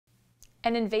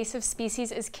An invasive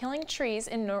species is killing trees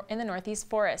in the Northeast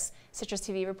forests.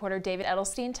 CitrusTV reporter David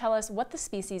Edelstein tells us what the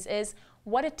species is,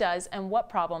 what it does, and what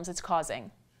problems it's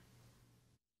causing.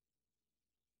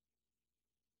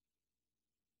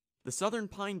 The southern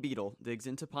pine beetle digs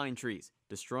into pine trees,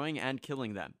 destroying and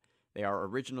killing them. They are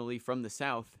originally from the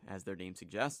south, as their name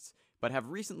suggests, but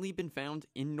have recently been found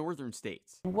in northern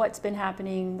states. What's been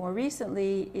happening more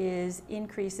recently is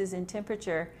increases in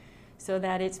temperature so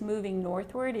that it's moving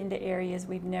northward into areas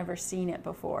we've never seen it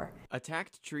before.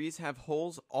 Attacked trees have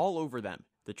holes all over them.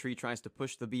 The tree tries to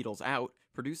push the beetles out,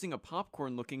 producing a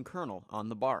popcorn-looking kernel on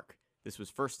the bark. This was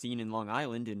first seen in Long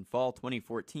Island in fall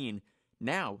 2014.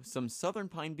 Now, some southern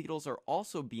pine beetles are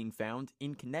also being found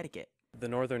in Connecticut. The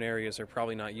northern areas are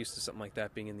probably not used to something like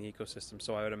that being in the ecosystem,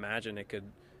 so I would imagine it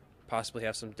could possibly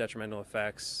have some detrimental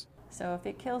effects. So if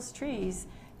it kills trees,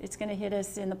 it's going to hit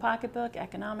us in the pocketbook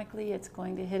economically, it's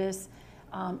going to hit us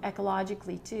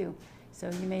ecologically too. So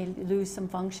you may lose some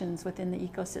functions within the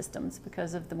ecosystems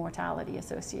because of the mortality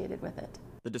associated with it.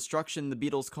 The destruction the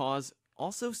beetles cause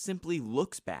also simply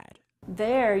looks bad.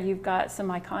 There you've got some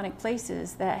iconic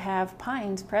places that have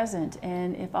pines present,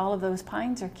 and if all of those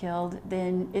pines are killed,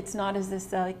 then it's not as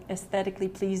aesthetically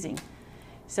pleasing.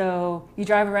 So you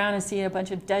drive around and see a bunch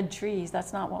of dead trees,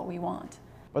 that's not what we want.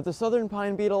 But the southern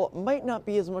pine beetle might not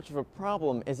be as much of a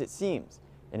problem as it seems.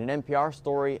 In an NPR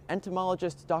story,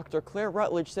 entomologist Dr. Claire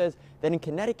Rutledge says that in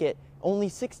Connecticut, only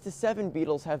 6 to 7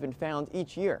 beetles have been found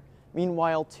each year.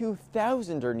 Meanwhile,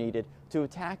 2,000 are needed to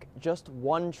attack just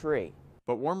one tree.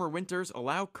 But warmer winters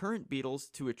allow current beetles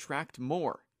to attract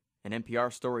more. An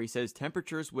NPR story says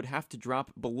temperatures would have to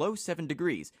drop below 7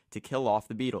 degrees to kill off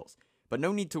the beetles. But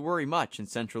no need to worry much in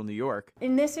central New York.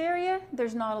 In this area,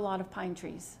 there's not a lot of pine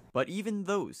trees. But even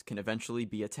those can eventually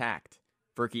be attacked.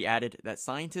 Furke added that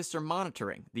scientists are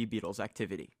monitoring the beetles'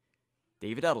 activity.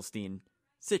 David Edelstein,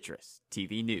 Citrus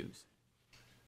TV News.